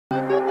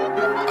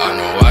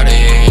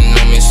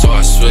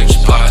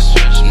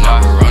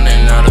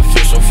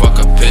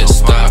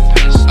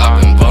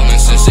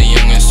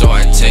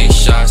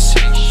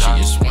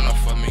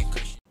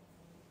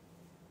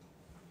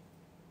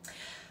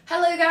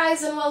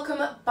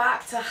welcome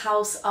back to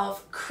House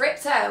of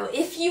Crypto.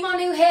 If you are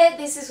new here,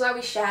 this is where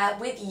we share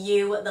with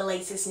you the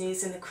latest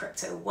news in the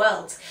crypto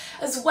world,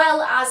 as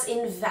well as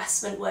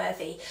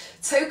investment-worthy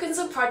tokens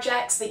and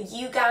projects that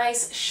you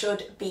guys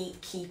should be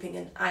keeping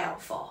an eye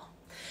out for.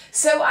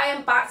 So I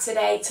am back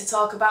today to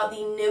talk about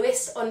the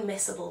newest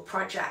unmissable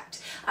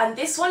project, and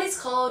this one is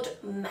called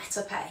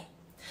Metapay.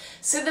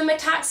 So the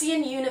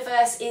Metaxion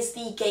universe is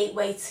the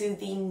gateway to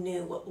the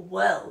new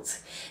world.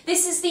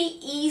 This is the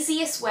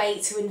easiest way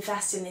to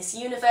invest in this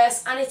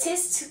universe, and it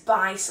is to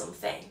buy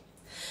something.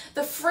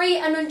 The free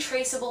and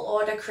untraceable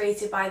order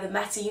created by the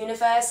Meta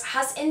universe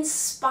has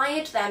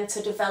inspired them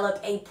to develop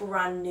a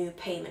brand new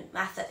payment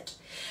method.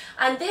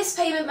 And this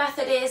payment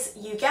method is,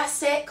 you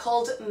guessed it,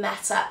 called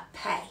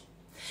Metapay.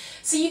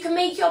 So you can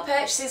make your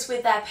purchases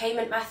with their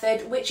payment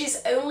method, which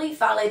is only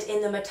valid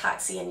in the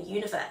Metaxion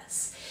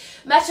universe.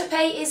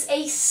 Metapay is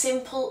a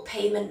simple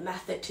payment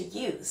method to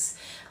use,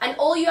 and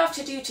all you have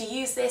to do to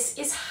use this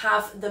is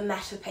have the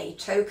Metapay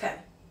token.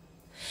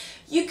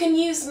 You can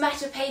use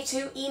Metapay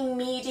to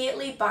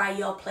immediately buy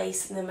your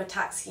place in the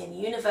Metaxion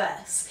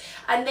universe,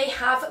 and they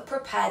have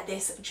prepared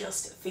this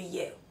just for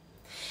you.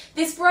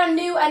 This brand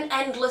new and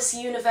endless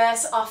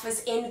universe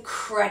offers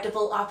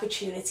incredible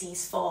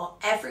opportunities for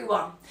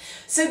everyone.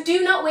 So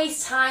do not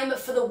waste time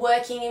for the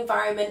working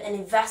environment and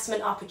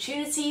investment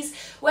opportunities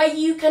where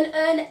you can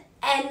earn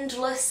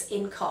endless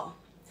income.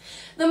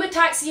 The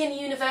Metaxion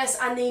universe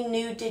and the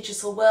new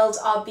digital world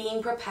are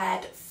being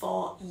prepared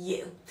for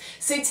you.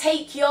 So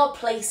take your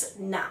place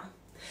now.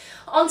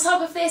 On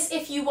top of this,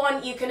 if you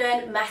want, you can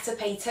earn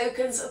Metapay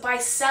tokens by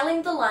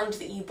selling the land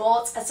that you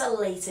bought at a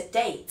later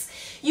date.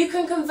 You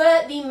can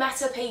convert the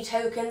Metapay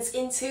tokens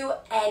into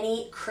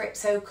any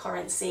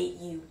cryptocurrency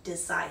you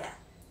desire.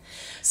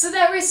 So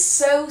there is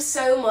so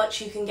much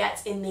you can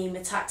get in the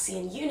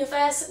Metaxion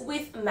universe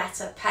with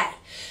Metapay.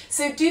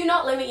 So do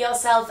not limit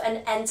yourself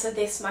and enter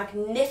this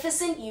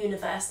magnificent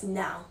universe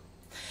now.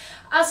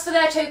 As for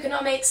their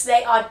tokenomics,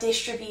 they are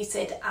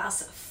distributed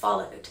as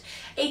followed.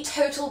 A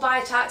total buy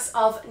tax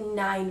of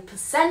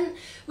 9%,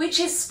 which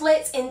is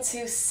split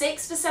into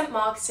 6%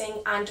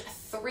 marketing and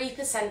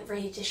 3%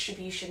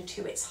 redistribution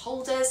to its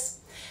holders.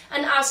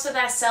 And as for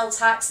their sell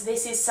tax,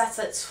 this is set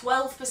at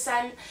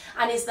 12%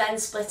 and is then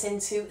split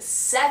into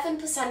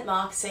 7%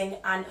 marketing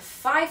and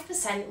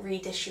 5%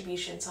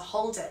 redistribution to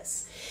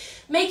holders,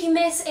 making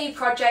this a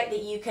project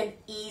that you can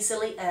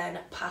easily earn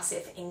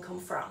passive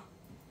income from.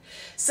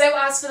 So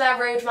as for their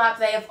roadmap,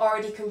 they have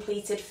already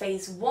completed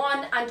phase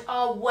 1 and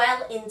are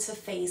well into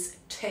phase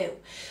 2,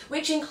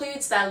 which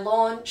includes their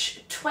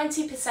launch,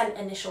 20%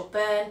 initial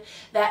burn,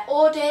 their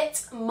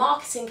audit,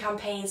 marketing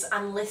campaigns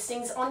and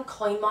listings on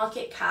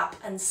CoinMarketCap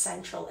and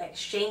central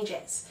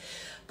exchanges.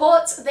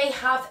 But they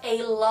have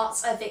a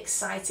lot of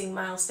exciting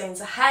milestones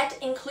ahead,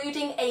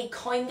 including a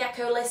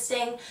CoinGecko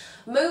listing,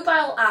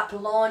 mobile app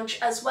launch,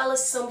 as well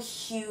as some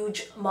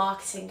huge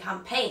marketing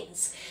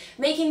campaigns,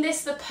 making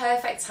this the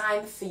perfect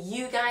time for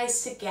you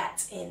guys to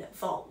get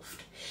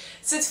involved.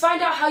 So to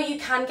find out how you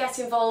can get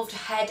involved,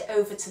 head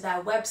over to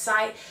their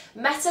website,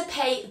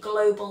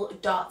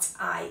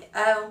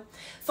 metapayglobal.io.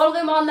 Follow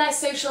them on their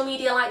social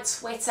media like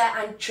Twitter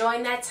and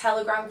join their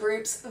Telegram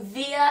groups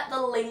via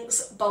the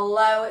links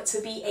below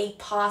to be a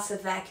part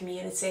of their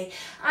community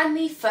and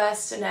the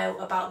first to know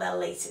about their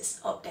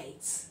latest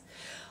updates.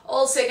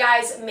 Also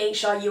guys, make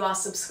sure you are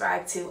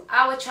subscribed to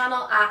our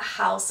channel at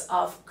House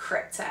of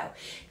Crypto.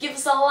 Give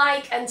us a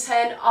like and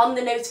turn on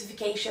the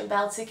notification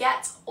bell to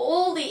get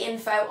all the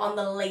info on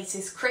the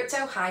latest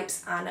crypto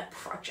hypes and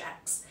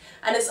projects.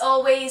 And as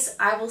always,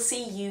 I will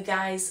see you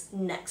guys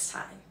next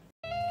time.